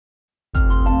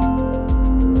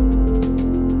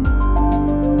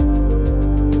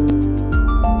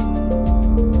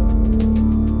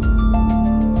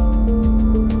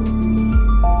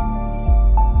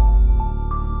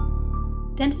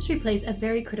plays a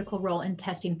very critical role in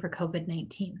testing for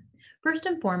COVID-19. First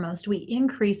and foremost, we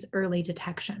increase early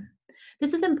detection.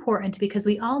 This is important because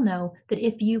we all know that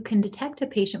if you can detect a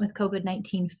patient with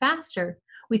COVID-19 faster,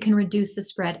 we can reduce the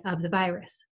spread of the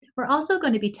virus. We're also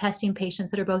going to be testing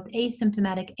patients that are both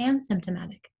asymptomatic and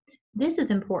symptomatic. This is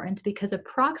important because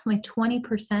approximately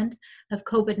 20% of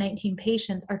COVID-19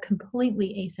 patients are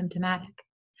completely asymptomatic.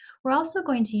 We're also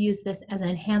going to use this as an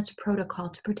enhanced protocol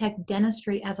to protect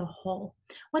dentistry as a whole.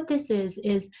 What this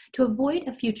is to avoid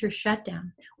a future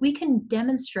shutdown, we can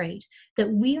demonstrate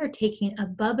that we are taking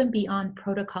above and beyond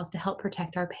protocols to help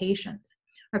protect our patients.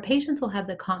 Our patients will have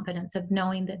the confidence of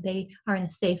knowing that they are in a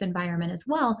safe environment as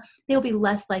well. They'll be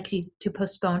less likely to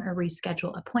postpone or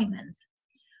reschedule appointments.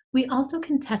 We also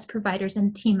can test providers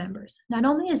and team members. Not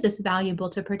only is this valuable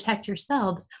to protect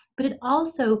yourselves, but it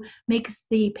also makes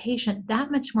the patient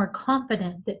that much more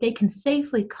confident that they can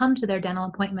safely come to their dental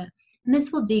appointment. And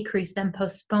this will decrease them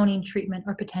postponing treatment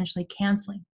or potentially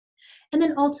canceling. And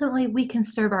then ultimately, we can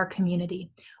serve our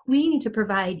community. We need to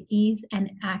provide ease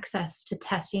and access to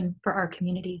testing for our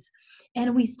communities.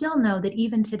 And we still know that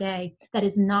even today, that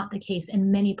is not the case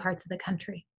in many parts of the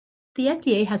country. The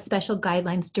FDA has special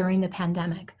guidelines during the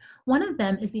pandemic. One of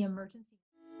them is the emergency